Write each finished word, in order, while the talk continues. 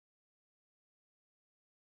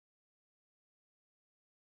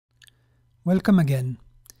Welcome again.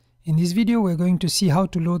 In this video we're going to see how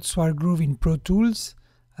to load SwarGroove in Pro Tools,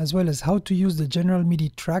 as well as how to use the general MIDI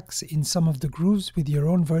tracks in some of the grooves with your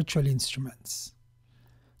own virtual instruments.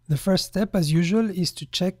 The first step, as usual, is to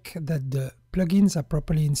check that the plugins are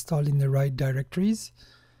properly installed in the right directories.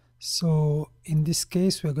 So in this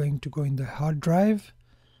case we're going to go in the hard drive,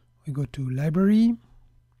 we go to Library,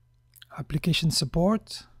 Application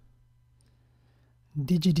Support,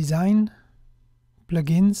 DigiDesign,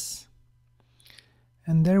 Plugins,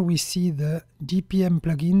 and there we see the DPM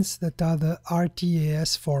plugins that are the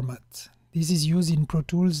RTAS format. This is used in Pro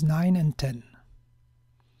Tools 9 and 10.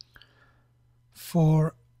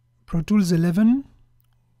 For Pro Tools 11,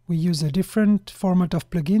 we use a different format of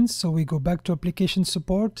plugins, so we go back to Application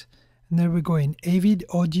Support, and there we go in Avid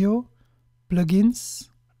Audio, Plugins,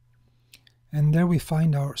 and there we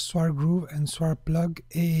find our SwarGroove and SwarPlug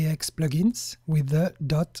AAX plugins with the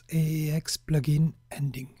 .AAX plugin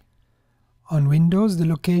ending. On Windows, the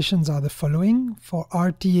locations are the following. For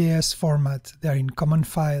RTAS format, they are in Common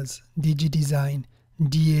Files, DigiDesign,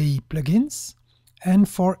 DAE plugins. And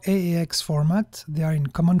for AAX format, they are in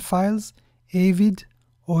Common Files, Avid,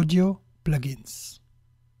 Audio, plugins.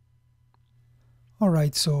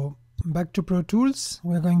 Alright, so back to Pro Tools.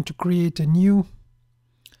 We're going to create a new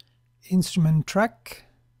instrument track.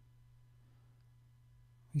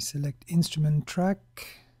 We select Instrument Track,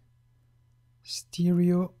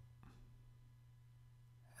 Stereo,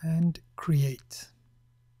 and create.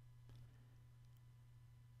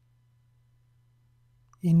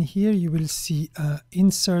 In here you will see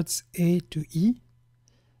inserts A to E.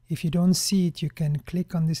 If you don't see it, you can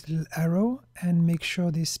click on this little arrow and make sure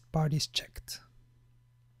this part is checked.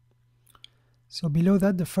 So below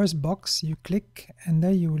that, the first box, you click and there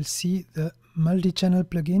you will see the multi-channel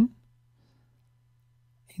plugin,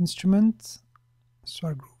 Instrument,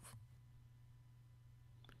 SwarGroove.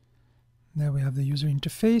 There we have the user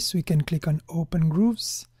interface. We can click on Open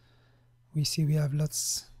Grooves. We see we have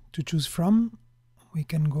lots to choose from. We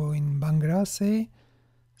can go in Bhangra, say,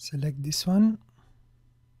 select this one,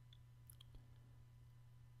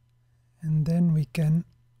 and then we can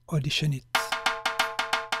audition it.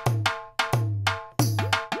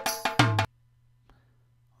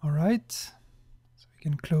 Alright, so we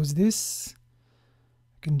can close this.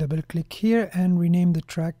 We can double click here and rename the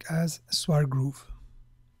track as SwarGroove.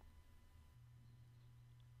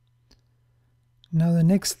 Now the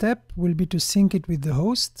next step will be to sync it with the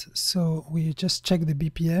host. So we just check the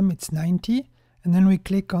BPM, it's 90, and then we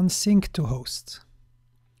click on Sync to Host.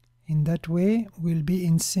 In that way, we'll be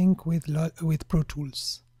in sync with Pro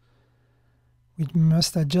Tools. We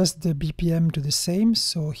must adjust the BPM to the same,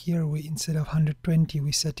 so here we, instead of 120,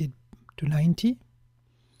 we set it to 90,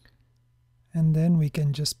 and then we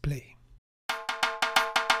can just play.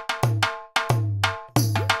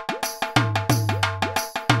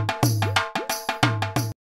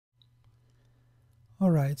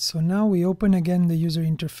 Alright, so now we open again the user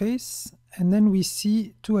interface, and then we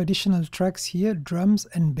see two additional tracks here, drums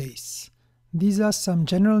and bass. These are some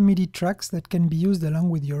general MIDI tracks that can be used along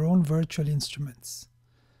with your own virtual instruments.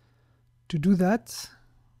 To do that,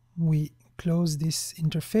 we close this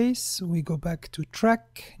interface, we go back to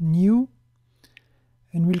Track, New,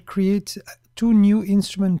 and we'll create two new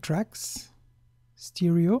instrument tracks,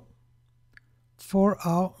 stereo, for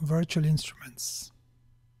our virtual instruments.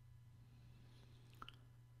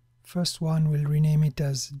 First one, we'll rename it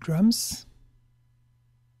as drums.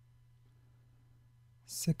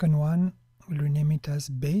 Second one, we'll rename it as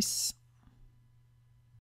bass.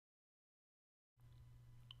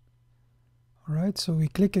 Alright, so we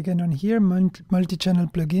click again on here, multi-channel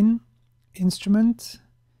plugin, instrument,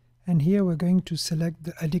 and here we're going to select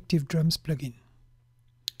the Addictive Drums plugin.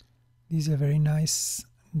 This is a very nice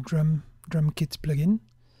drum kit plugin.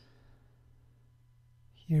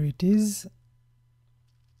 Here it is.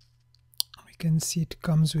 You can see it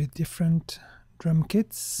comes with different drum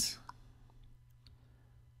kits.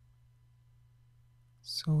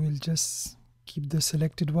 So we'll just keep the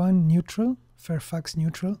selected one neutral, Fairfax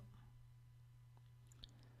neutral.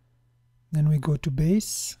 Then we go to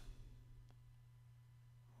bass.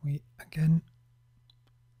 We again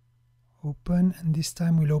open, and this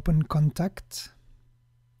time we'll open Kontakt.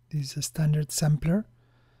 This is a standard sampler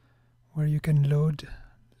where you can load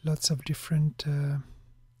lots of different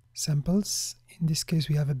samples. In this case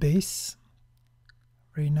we have a bass,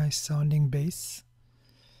 very nice sounding bass.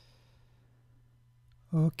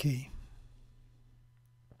 Okay,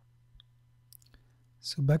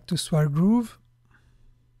 so back to SwarGroove.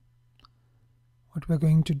 What we're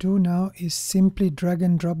going to do now is simply drag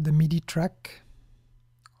and drop the MIDI track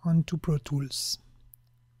onto Pro Tools.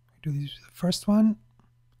 We do this with the first one,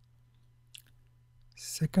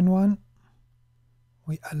 Second one,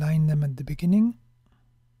 we align them at the beginning.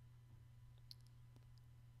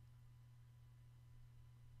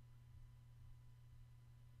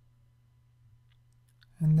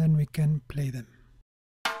 And then we can play them.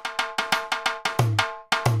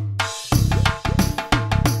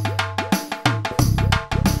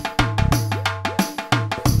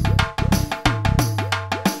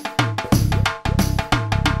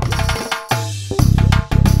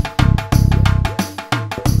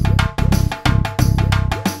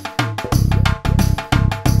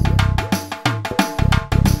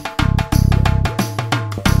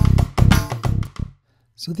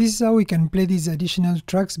 So this is how we can play these additional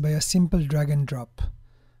tracks by a simple drag and drop.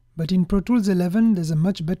 But in Pro Tools 11 there's a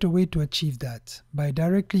much better way to achieve that, by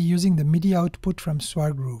directly using the MIDI output from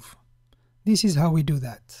SwarGroove. This is how we do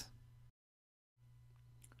that.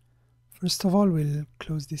 First of all, we'll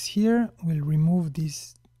close this here, we'll remove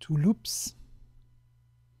these two loops.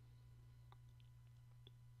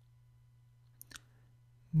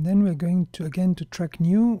 And then we're going to, again to track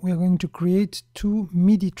new, we're going to create two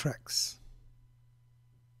MIDI tracks.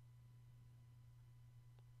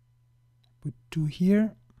 Put two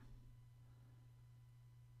here,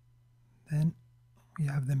 then we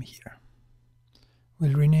have them here.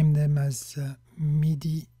 We'll rename them as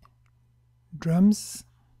MIDI drums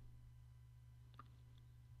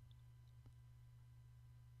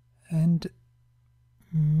and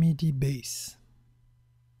MIDI bass.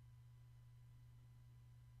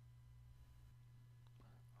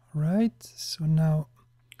 Right, so now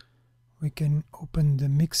we can open the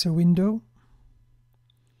mixer window.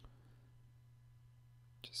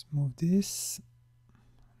 Just move this,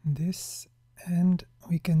 and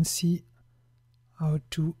we can see our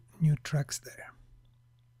two new tracks there.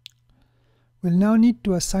 We'll now need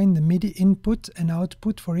to assign the MIDI input and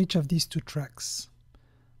output for each of these two tracks.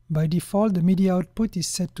 By default, the MIDI output is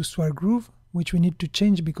set to SwarGroove, which we need to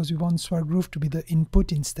change because we want SwarGroove to be the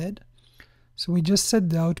input instead. So we just set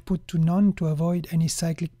the output to none to avoid any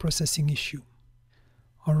cyclic processing issue.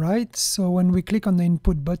 Alright, so when we click on the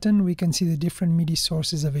input button, we can see the different MIDI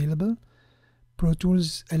sources available. Pro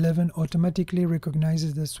Tools 11 automatically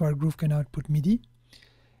recognizes that SwarGroove can output MIDI.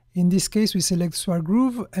 In this case, we select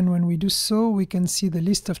SwarGroove, and when we do so, we can see the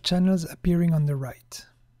list of channels appearing on the right.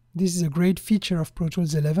 This is a great feature of Pro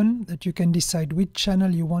Tools 11, that you can decide which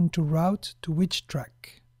channel you want to route to which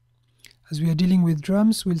track. As we are dealing with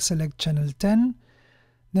drums, we'll select channel 10.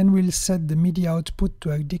 Then we'll set the MIDI output to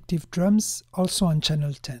Addictive Drums, also on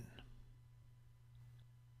channel 10.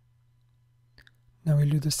 Now we'll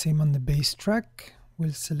do the same on the bass track.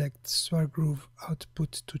 We'll select SwarGroove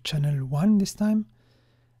output to channel 1 this time,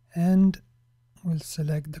 and we'll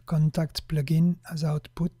select the Kontakt plugin as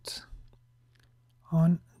output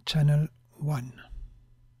on channel 1.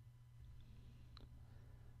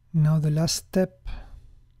 Now the last step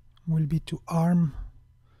will be to arm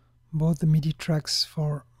both the MIDI tracks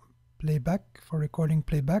for playback, for recording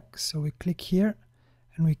playback. So we click here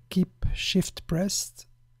and we keep shift pressed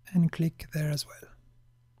and click there as well.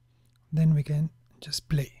 Then we can just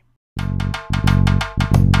play.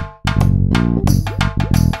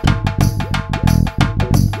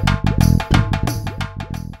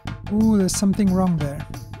 Ooh, there's something wrong there.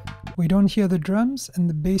 We don't hear the drums and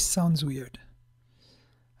the bass sounds weird.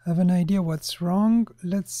 I have an idea what's wrong.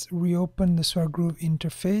 Let's reopen the SwarGroove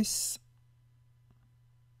interface.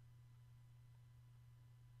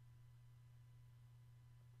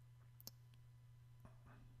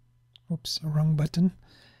 Oops, wrong button.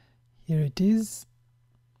 Here it is.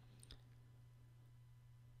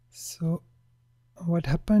 So what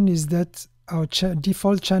happened is that our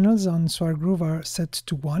default channels on SwarGroove are set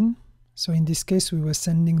to 1. So in this case, we were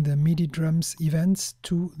sending the MIDI drums events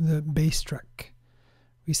to the bass track.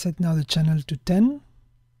 We set now the channel to 10.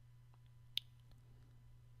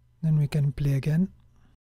 Then we can play again.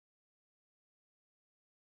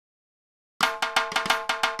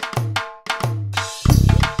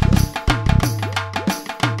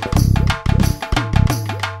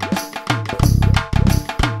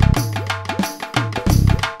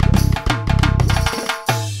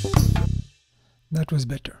 That was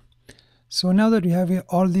better. So now that we have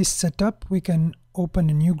all this set up, we can open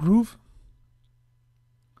a new groove.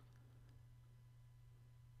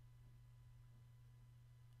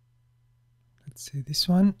 Let's say this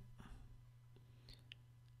one.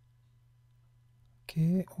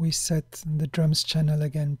 Okay, we set the drums channel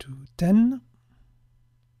again to 10.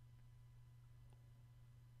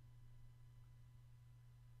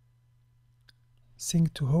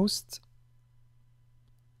 Sync to host.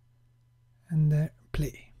 And there,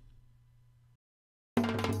 play.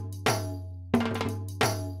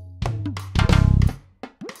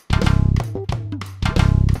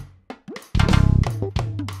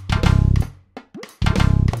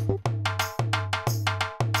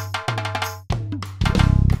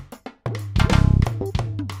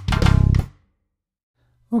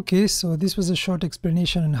 Okay, so this was a short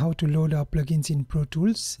explanation on how to load our plugins in Pro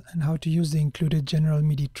Tools and how to use the included general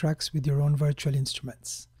MIDI tracks with your own virtual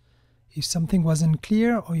instruments. If something wasn't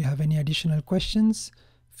clear or you have any additional questions,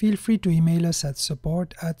 feel free to email us at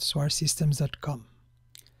support@swarsystems.com.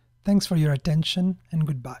 Thanks for your attention and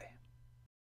goodbye.